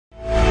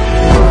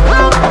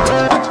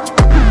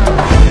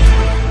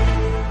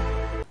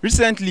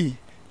Recently,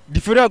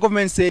 the federal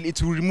government said it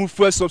will remove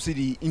fuel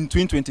subsidy in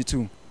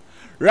 2022.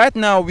 Right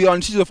now, we are on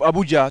the streets of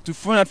Abuja to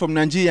find out from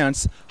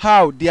Nigerians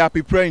how they are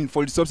preparing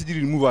for the subsidy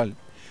removal.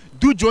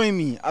 Do join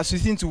me as we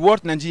listen to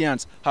what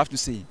Nigerians have to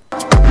say. I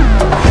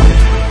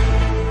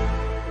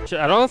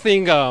don't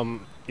think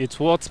it's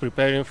worth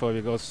preparing for,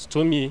 because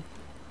to me,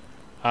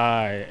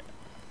 I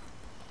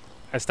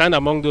stand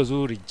among those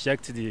who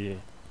reject the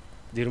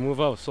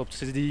removal of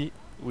subsidy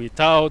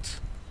without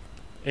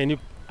any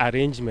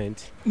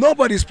arrangement.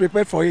 Nobody's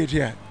prepared for it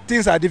here.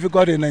 Things are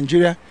difficult in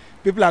Nigeria.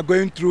 People are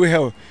going through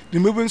hell.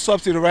 Removing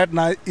subsidy right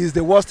now is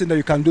the worst thing that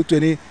you can do to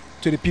the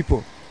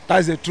people.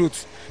 That's the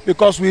truth.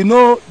 Because we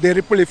know the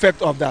ripple effect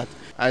of that.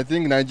 I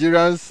think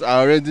Nigerians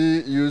are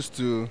already used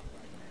to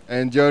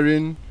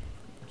enduring,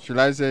 should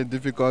I say,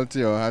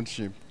 difficulty or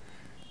hardship.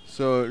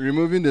 So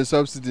removing the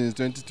subsidy in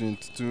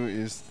 2022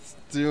 is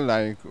still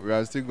like we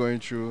are still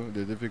going through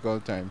the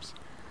difficult times.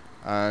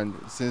 And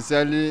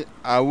sincerely,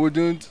 I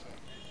wouldn't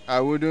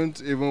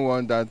even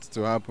want that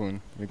to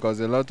happen, because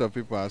a lot of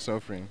people are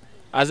suffering.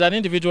 As an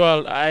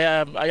individual,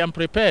 I am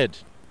prepared.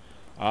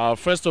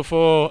 First of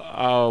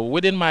all,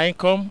 within my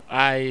income,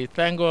 I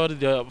thank God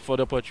for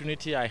the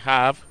opportunity I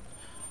have.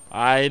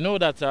 I know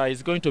that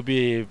it's going to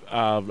be,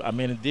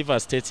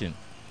 devastating.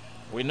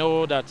 We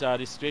know that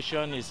the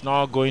situation is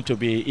not going to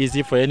be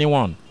easy for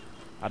anyone.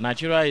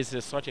 Nigeria is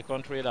such a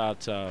country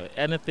that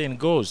anything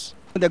goes.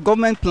 The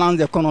government plans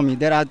the economy.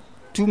 There are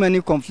too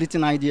many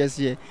conflicting ideas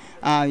here.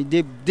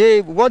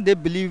 What they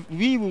believe,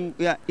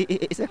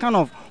 it's a kind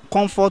of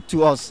comfort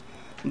to us.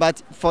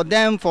 But for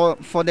them,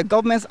 for the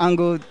government's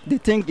angle, they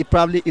think it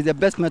probably is the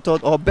best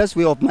method or best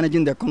way of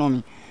managing the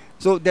economy.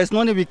 So there's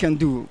nothing we can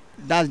do.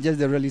 That's just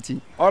the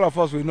reality. All of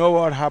us, we know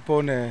what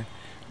happened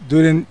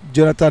during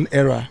Jonathan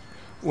era,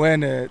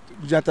 when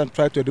Jonathan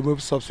tried to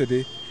remove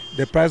subsidy.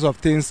 The price of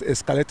things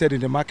escalated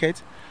in the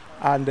market,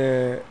 and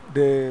the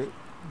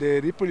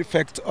ripple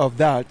effect of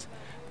that,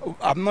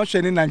 I'm not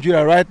sure in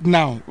Nigeria right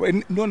now.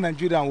 No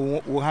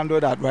Nigerian will handle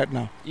that right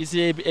now. It's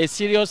a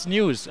serious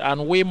news,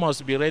 and we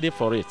must be ready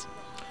for it.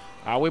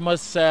 We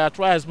must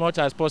try as much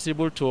as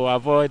possible to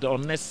avoid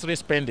unnecessary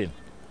spending.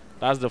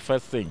 That's the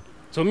first thing.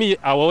 To me,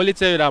 I will only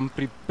tell you that I'm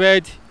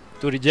prepared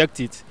to reject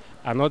it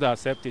and not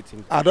accept it.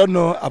 I don't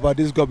know about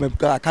this government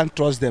because I can't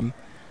trust them.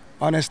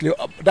 Honestly,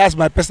 that's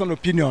my personal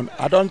opinion.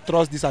 I don't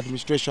trust this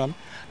administration,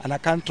 and I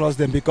can't trust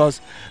them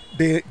because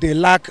they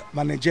lack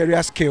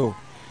managerial skill.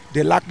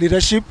 They lack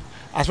leadership.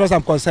 As far as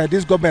I'm concerned,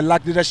 this government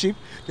lack leadership.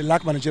 They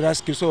lack managerial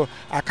skill. So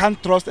I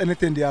can't trust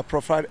anything they are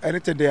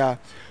anything they are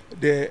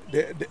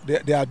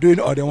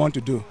doing or they want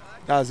to do.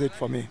 That's it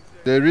for me.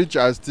 The rich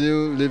are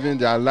still living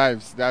their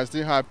lives. They are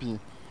still happy.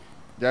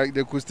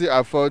 They could still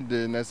afford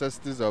the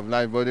necessities of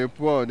life, but the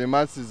poor, the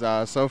masses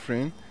are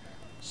suffering.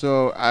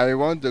 So I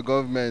want the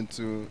government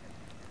to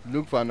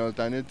look for an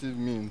alternative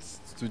means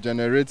to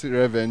generate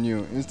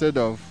revenue instead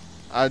of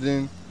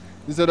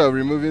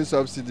removing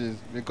subsidies,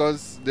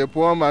 because the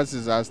poor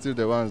masses are still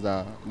the ones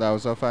that will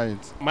suffer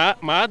it. My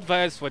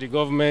advice for the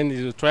government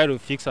is to try to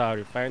fix our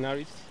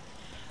refineries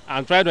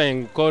and try to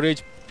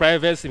encourage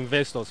private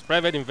investors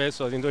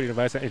into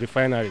the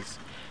refineries,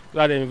 so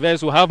that the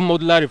investors will have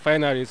modular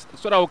refineries,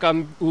 so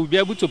that we'll be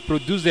able to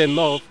produce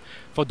enough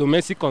for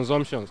domestic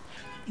consumption.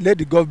 Let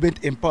the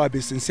government empower,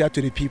 be sincere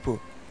to the people.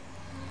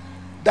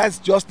 That's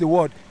just the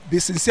word. Be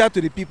sincere to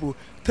the people.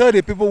 Tell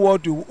the people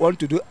what you want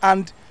to do,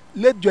 and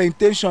let your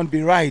intention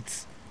be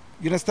right.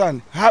 You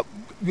understand? Have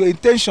your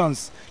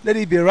intentions, let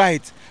it be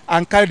right,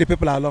 and carry the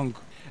people along.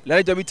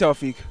 Lalajabi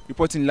Taufik,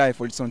 reporting live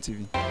for the Sun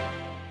TV.